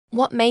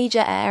What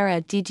major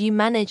error did you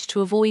manage to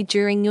avoid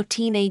during your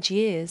teenage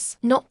years?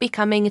 Not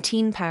becoming a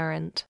teen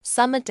parent.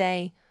 Summer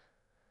day.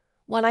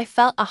 When I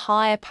felt a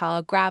higher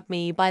power grab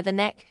me by the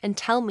neck and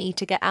tell me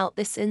to get out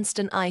this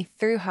instant, I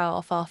threw her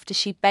off after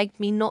she begged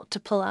me not to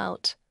pull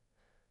out.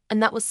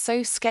 And that was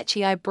so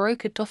sketchy I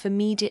broke it off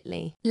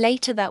immediately.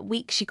 Later that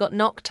week she got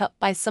knocked up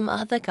by some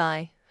other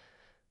guy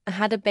and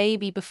had a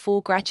baby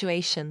before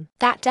graduation.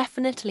 That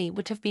definitely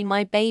would have been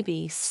my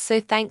baby,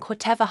 so thank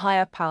whatever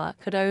higher power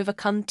could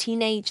overcome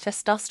teenage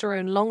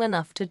testosterone long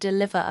enough to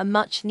deliver a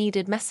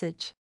much-needed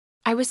message.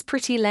 I was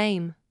pretty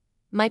lame.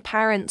 My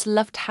parents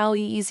loved how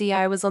easy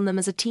I was on them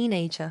as a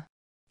teenager.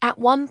 At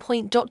one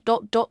point ...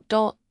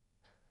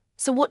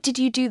 So what did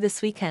you do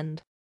this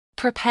weekend?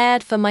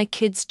 Prepared for my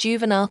kid's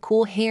juvenile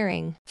court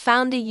hearing.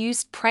 Found a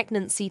used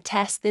pregnancy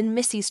test in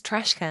Missy's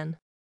trash can.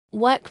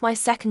 Worked my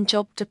second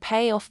job to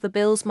pay off the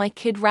bills my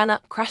kid ran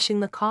up crashing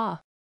the car.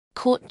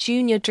 Caught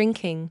Junior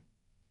drinking.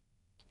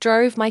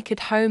 Drove my kid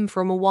home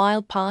from a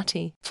wild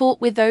party.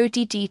 Fought with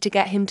ODD to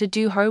get him to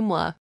do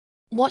homework.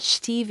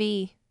 Watched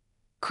TV.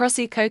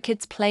 Crossy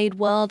Co-Kids played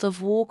World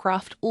of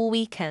Warcraft all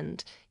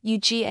weekend.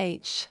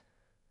 UGH.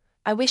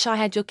 I wish I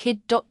had your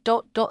kid ...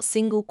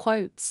 single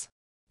quotes.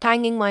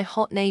 Banging my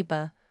hot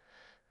neighbor.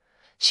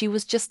 She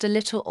was just a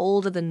little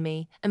older than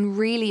me and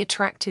really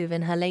attractive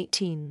in her late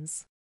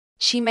teens.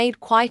 She made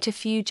quite a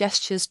few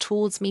gestures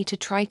towards me to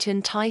try to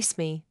entice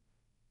me,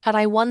 but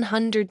I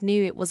 100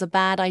 knew it was a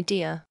bad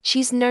idea.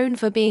 She's known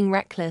for being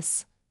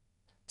reckless,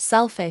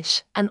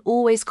 selfish, and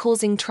always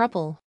causing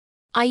trouble.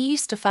 I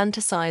used to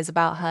fantasize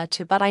about her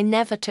too, but I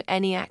never took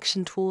any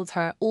action towards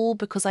her, all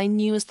because I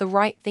knew it was the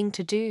right thing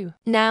to do.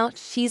 Now,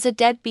 she's a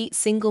deadbeat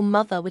single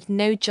mother with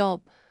no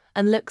job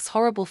and looks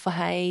horrible for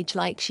her age,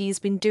 like she's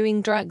been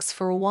doing drugs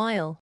for a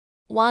while.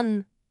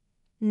 1.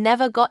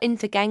 Never got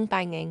into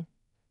gangbanging.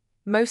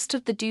 Most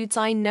of the dudes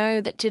I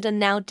know that did are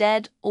now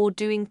dead or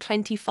doing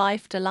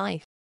 25 to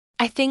life.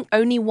 I think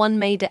only one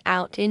made it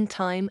out in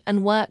time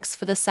and works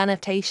for the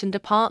sanitation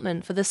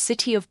department for the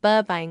city of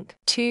Burbank.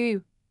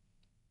 2.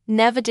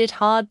 Never did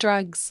hard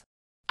drugs.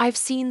 I've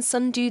seen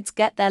some dudes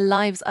get their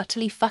lives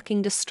utterly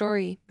fucking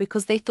destroyed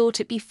because they thought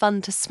it'd be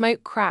fun to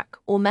smoke crack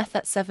or meth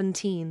at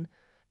 17,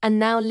 and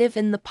now live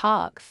in the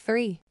park.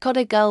 3. Got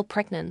a girl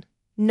pregnant.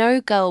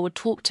 No girl would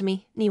talk to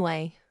me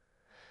anyway.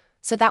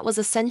 So that was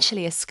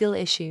essentially a skill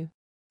issue.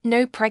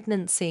 No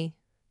pregnancy,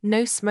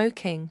 no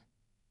smoking,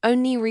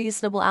 only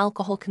reasonable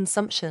alcohol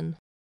consumption.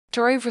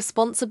 Drove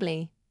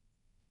responsibly,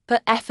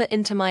 put effort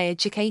into my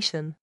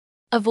education,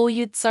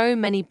 avoided so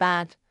many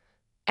bad,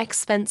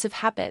 expensive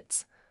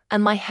habits,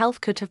 and my health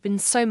could have been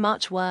so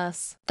much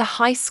worse. The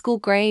high school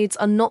grades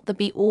are not the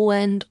be-all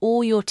and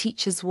all your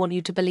teachers want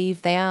you to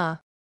believe they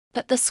are.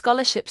 But the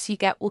scholarships you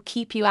get will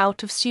keep you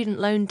out of student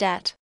loan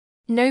debt.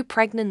 No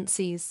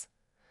pregnancies,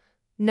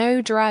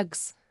 no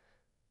drugs,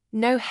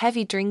 no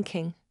heavy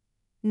drinking,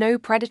 no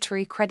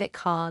predatory credit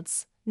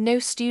cards, no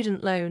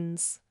student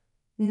loans,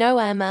 no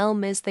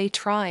ML as they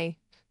try,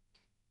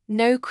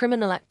 no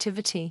criminal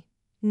activity,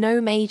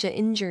 no major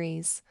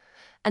injuries,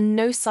 and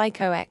no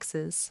psycho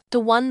exes.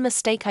 The one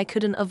mistake I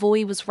couldn't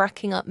avoid was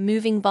racking up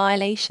moving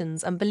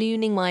violations and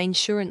ballooning my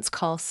insurance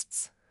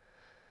costs.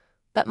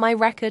 But my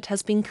record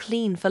has been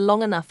clean for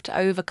long enough to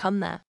overcome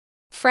that.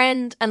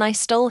 Friend and I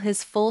stole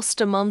his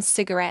foster mom's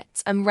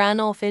cigarettes and ran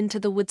off into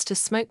the woods to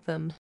smoke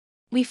them.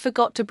 We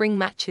forgot to bring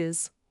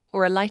matches,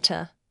 or a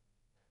lighter.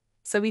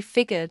 So we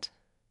figured,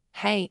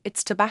 hey,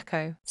 it's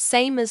tobacco.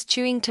 Same as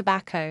chewing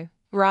tobacco,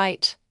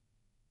 right?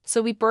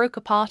 So we broke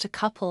apart a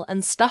couple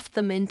and stuffed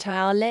them into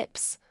our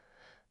lips.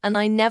 And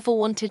I never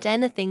wanted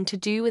anything to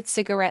do with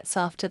cigarettes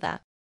after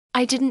that.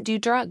 I didn't do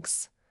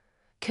drugs,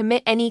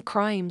 commit any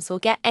crimes, or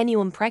get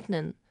anyone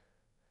pregnant.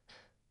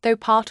 Though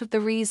part of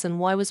the reason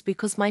why was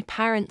because my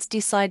parents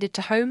decided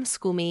to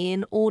homeschool me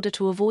in order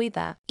to avoid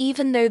that.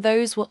 Even though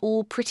those were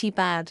all pretty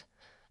bad,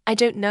 I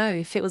don't know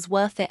if it was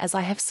worth it, as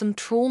I have some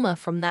trauma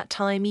from that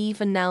time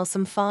even now,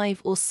 some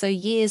 5 or so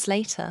years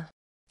later.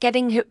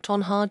 Getting hooked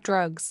on hard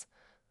drugs.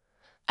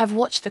 I've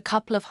watched a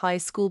couple of high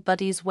school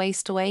buddies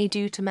waste away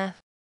due to meth.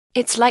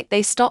 It's like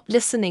they stopped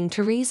listening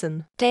to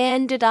reason. They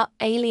ended up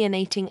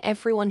alienating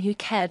everyone who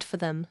cared for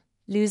them,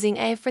 losing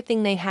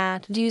everything they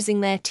had,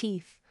 losing their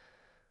teeth,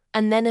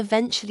 and then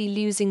eventually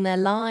losing their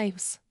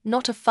lives.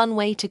 Not a fun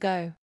way to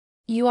go.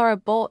 You are a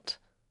bot.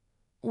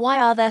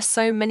 Why are there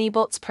so many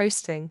bots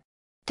posting?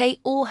 They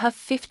all have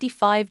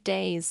 55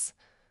 days,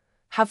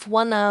 have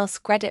one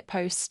Ask Reddit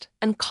post,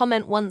 and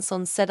comment once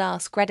on said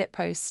Ask Reddit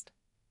post.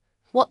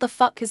 What the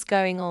fuck is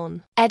going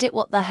on? Edit,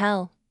 what the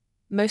hell?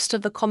 Most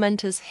of the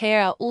commenters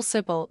here are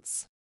also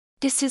bots.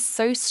 This is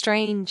so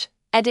strange.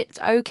 Edit,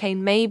 okay,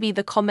 maybe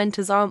the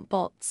commenters aren't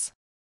bots.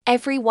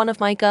 Every one of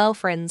my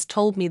girlfriends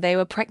told me they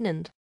were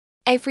pregnant.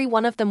 Every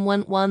one of them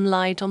went one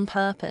lied on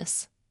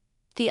purpose.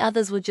 The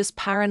others were just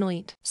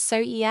paranoid. So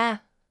yeah,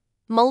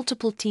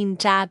 multiple teen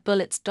dad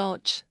bullets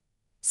dodge,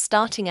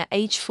 starting at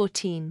age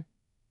 14.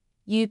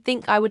 You'd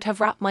think I would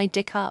have wrapped my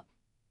dick up.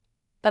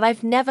 But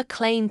I've never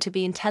claimed to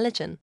be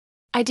intelligent.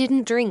 I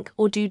didn't drink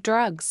or do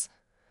drugs.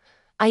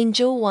 I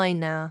enjoy wine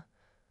now.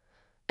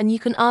 And you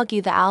can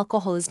argue that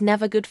alcohol is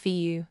never good for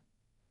you,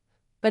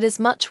 but is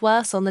much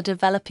worse on the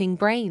developing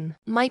brain.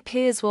 My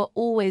peers were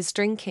always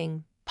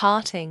drinking,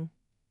 partying,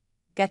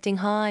 getting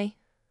high,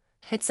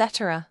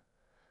 etc.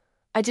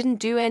 I didn't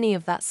do any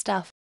of that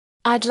stuff.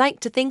 I'd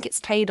like to think it's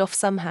paid off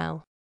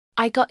somehow.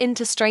 I got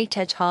into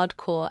straight-edge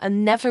hardcore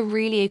and never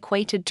really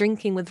equated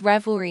drinking with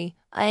revelry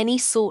or any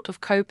sort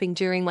of coping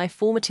during my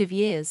formative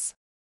years.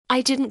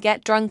 I didn't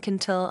get drunk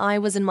until I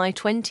was in my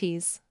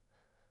 20s.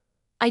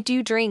 I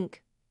do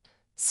drink,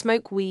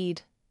 smoke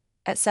weed,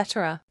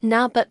 etc.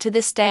 now, but to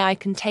this day I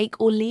can take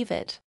or leave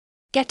it.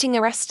 Getting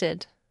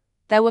arrested,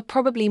 there were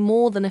probably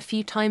more than a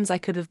few times I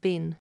could have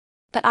been.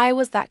 But I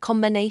was that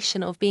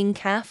combination of being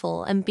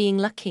careful and being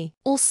lucky.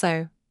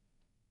 Also,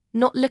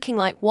 not looking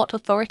like what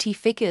authority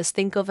figures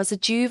think of as a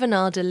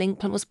juvenile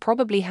delinquent was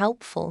probably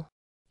helpful.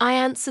 I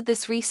answered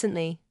this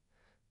recently.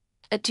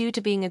 Due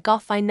to being a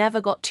goth, I never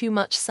got too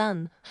much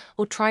sun,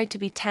 or tried to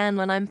be tan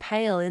when I'm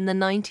pale in the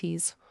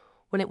 90s,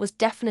 when it was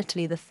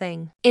definitely the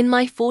thing. In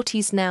my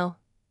 40s now,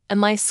 and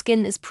my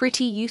skin is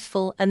pretty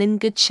youthful and in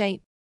good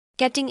shape.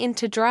 Getting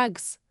into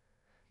drugs,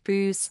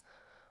 booze,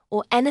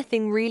 or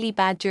anything really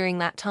bad during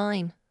that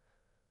time,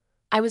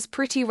 I was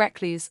pretty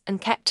recluse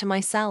and kept to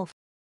myself.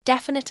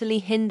 Definitely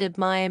hindered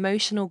my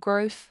emotional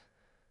growth.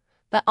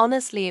 But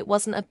honestly, it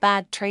wasn't a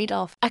bad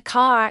trade-off. A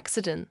car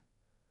accident.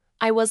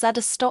 I was at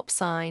a stop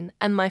sign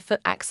and my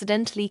foot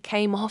accidentally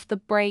came off the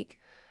brake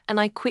and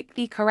I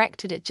quickly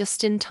corrected it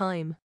just in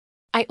time.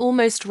 I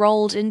almost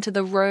rolled into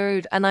the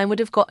road and I would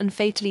have gotten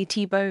fatally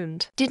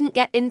T-boned. Didn't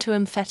get into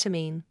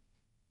amphetamine,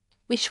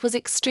 which was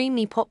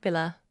extremely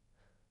popular.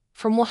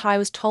 From what I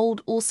was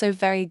told, also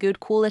very good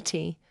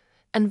quality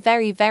and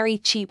very, very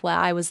cheap where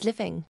I was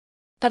living.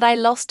 But I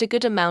lost a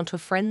good amount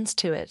of friends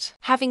to it.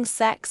 Having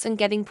sex and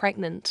getting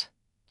pregnant.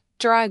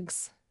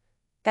 Drugs.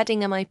 Getting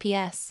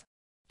MIPS.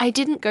 I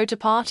didn't go to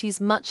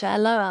parties much,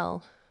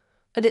 lol.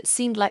 But it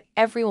seemed like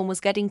everyone was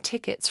getting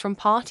tickets from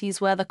parties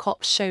where the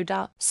cops showed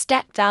up.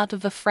 Stepped out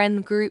of a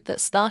friend group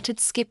that started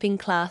skipping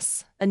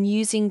class and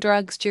using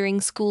drugs during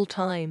school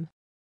time.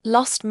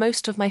 Lost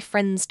most of my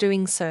friends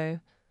doing so.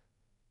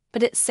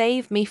 But it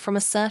saved me from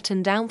a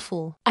certain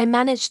downfall. I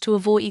managed to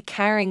avoid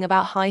caring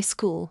about high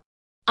school.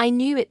 I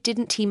knew it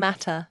didn't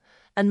matter,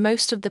 and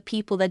most of the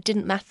people there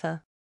didn't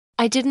matter.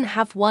 I didn't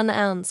have 1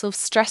 ounce of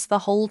stress the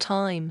whole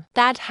time.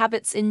 Bad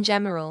habits in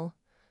general.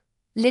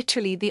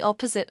 Literally the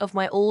opposite of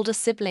my older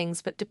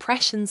siblings, but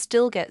depression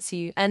still gets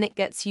you, and it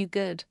gets you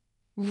good.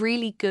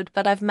 Really good,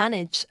 but I've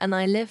managed and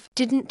I live.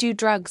 Didn't do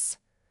drugs,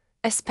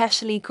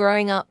 especially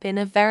growing up in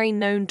a very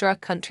known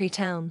drug country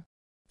town.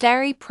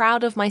 Very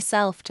proud of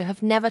myself to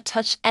have never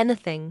touched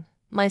anything.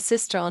 My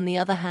sister, on the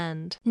other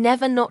hand,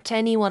 never knocked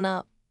anyone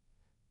up.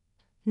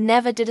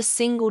 Never did a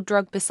single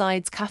drug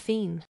besides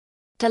caffeine.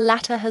 The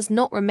latter has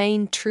not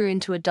remained true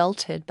into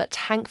adulthood, but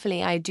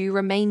thankfully I do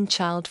remain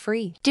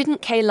child-free.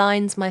 Didn't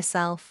K-lines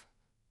myself.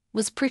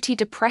 Was pretty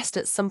depressed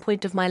at some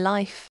point of my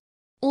life.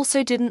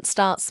 Also didn't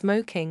start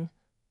smoking.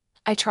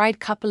 I tried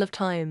couple of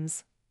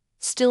times.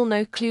 Still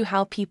no clue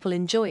how people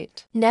enjoy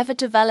it. Never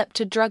developed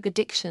a drug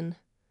addiction.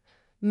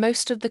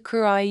 Most of the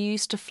crew I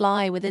used to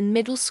fly with in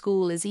middle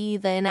school is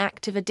either in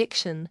active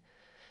addiction,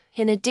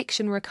 in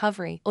addiction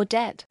recovery, or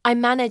dead. I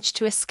managed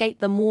to escape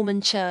the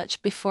Mormon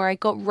church before I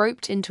got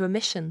roped into a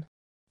mission.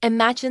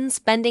 Imagine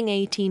spending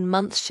 18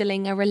 months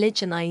shilling a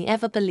religion I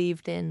ever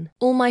believed in.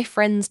 All my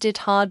friends did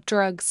hard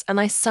drugs and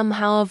I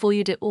somehow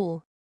avoided it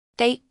all.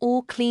 They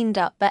all cleaned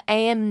up, but I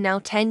am now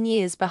 10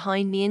 years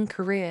behind me in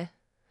career.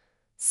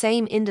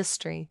 Same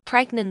industry,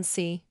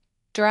 pregnancy,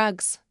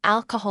 drugs,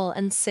 alcohol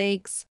and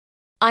cigs.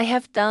 I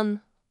have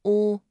done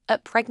all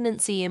at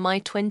pregnancy in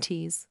my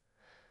 20s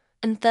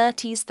and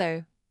 30s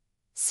though.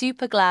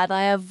 Super glad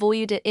I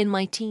avoided it in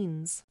my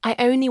teens. I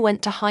only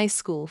went to high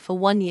school for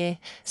 1 year,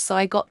 so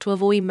I got to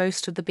avoid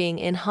most of the being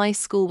in high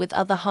school with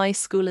other high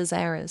schoolers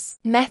errors.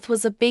 Meth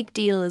was a big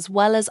deal as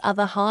well as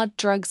other hard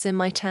drugs in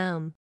my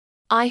town.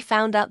 I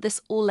found out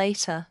this all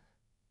later.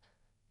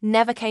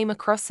 Never came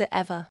across it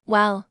ever.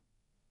 Well,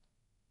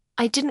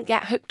 I didn't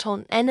get hooked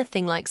on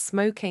anything like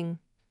smoking,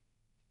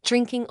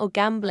 drinking or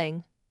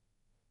gambling,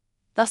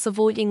 thus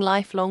avoiding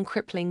lifelong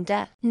crippling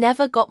death.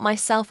 Never got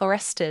myself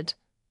arrested.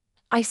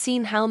 I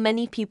seen how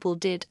many people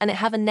did, and it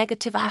have a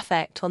negative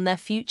effect on their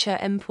future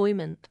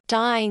employment.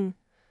 Dying,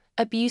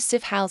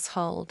 abusive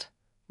household,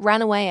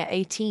 ran away at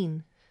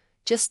 18,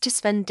 just to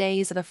spend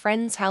days at a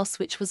friend's house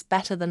which was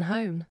better than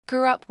home.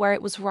 Grew up where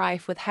it was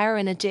rife with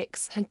heroin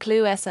addicts and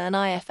clues and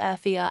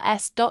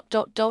IFFERS ...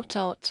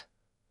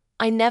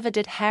 I never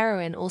did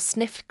heroin or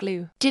sniffed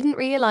glue. Didn't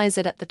realize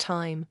it at the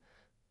time.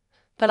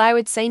 But I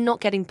would say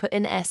not getting put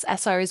in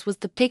SSRIs was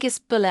the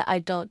biggest bullet I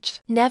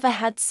dodged. Never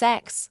had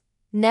sex.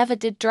 Never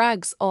did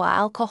drugs or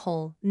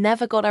alcohol,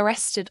 never got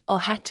arrested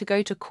or had to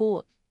go to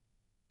court.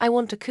 I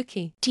want a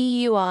cookie.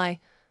 DUI.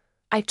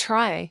 I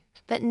try,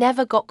 but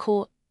never got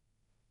caught.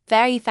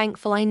 Very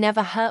thankful I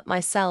never hurt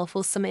myself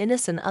or some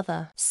innocent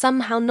other.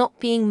 Somehow not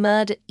being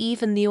murdered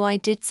even though I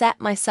did set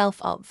myself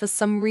up for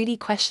some really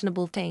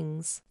questionable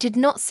things. Did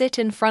not sit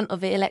in front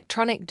of an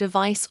electronic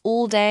device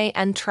all day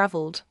and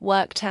traveled,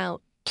 worked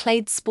out,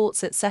 played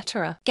sports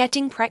etc.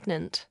 Getting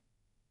pregnant.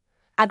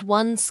 Had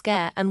one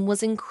scare and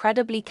was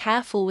incredibly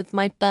careful with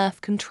my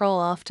birth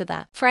control after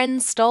that.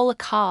 Friends stole a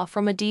car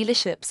from a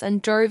dealerships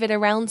and drove it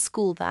around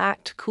school that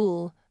act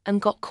cool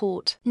and got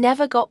caught.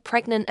 Never got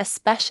pregnant,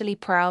 especially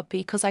proud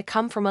because I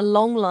come from a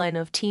long line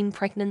of teen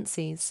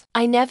pregnancies.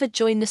 I never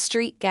joined a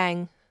street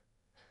gang.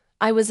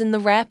 I was in the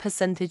rare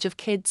percentage of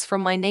kids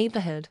from my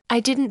neighborhood. I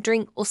didn't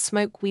drink or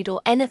smoke weed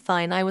or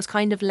anything. I was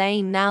kind of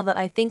lame now that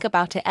I think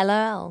about it,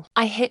 lol.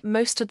 I hit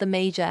most of the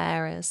major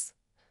areas.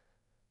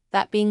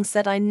 That being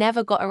said, I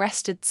never got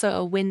arrested, so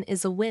a win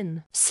is a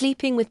win.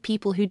 Sleeping with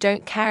people who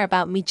don't care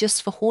about me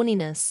just for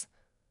horniness.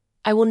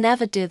 I will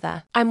never do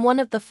that. I'm one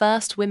of the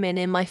first women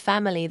in my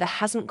family that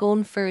hasn't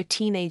gone through a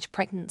teenage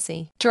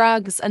pregnancy.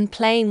 Drugs and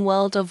playing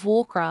World of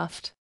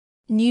Warcraft.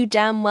 Knew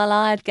damn well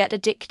I'd get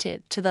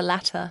addicted to the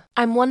latter.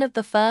 I'm one of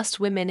the first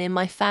women in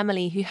my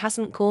family who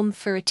hasn't gone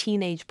through a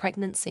teenage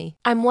pregnancy.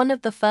 I'm one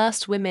of the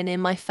first women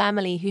in my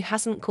family who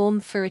hasn't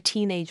gone through a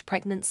teenage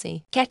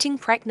pregnancy. Getting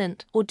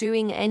pregnant or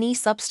doing any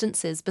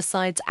substances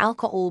besides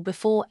alcohol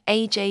before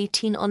age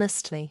 18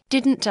 honestly.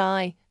 Didn't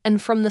die,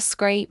 and from the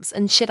scrapes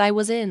and shit I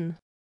was in.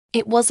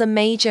 It was a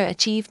major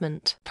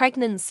achievement.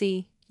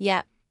 Pregnancy,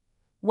 yep.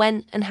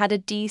 Went and had a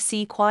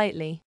DC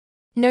quietly.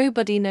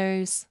 Nobody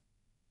knows.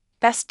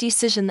 Best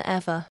decision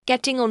ever.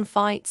 Getting on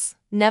fights,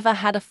 never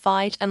had a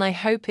fight and I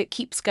hope it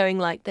keeps going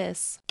like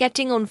this.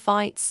 Getting on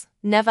fights,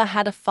 never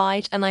had a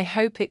fight and I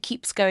hope it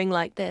keeps going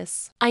like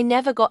this. I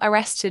never got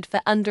arrested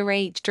for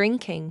underage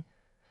drinking.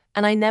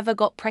 And I never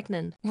got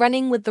pregnant.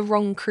 Running with the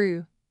wrong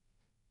crew.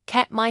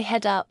 Kept my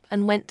head up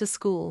and went to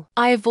school.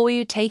 I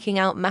avoided taking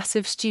out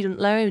massive student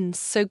loans,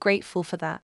 so grateful for that.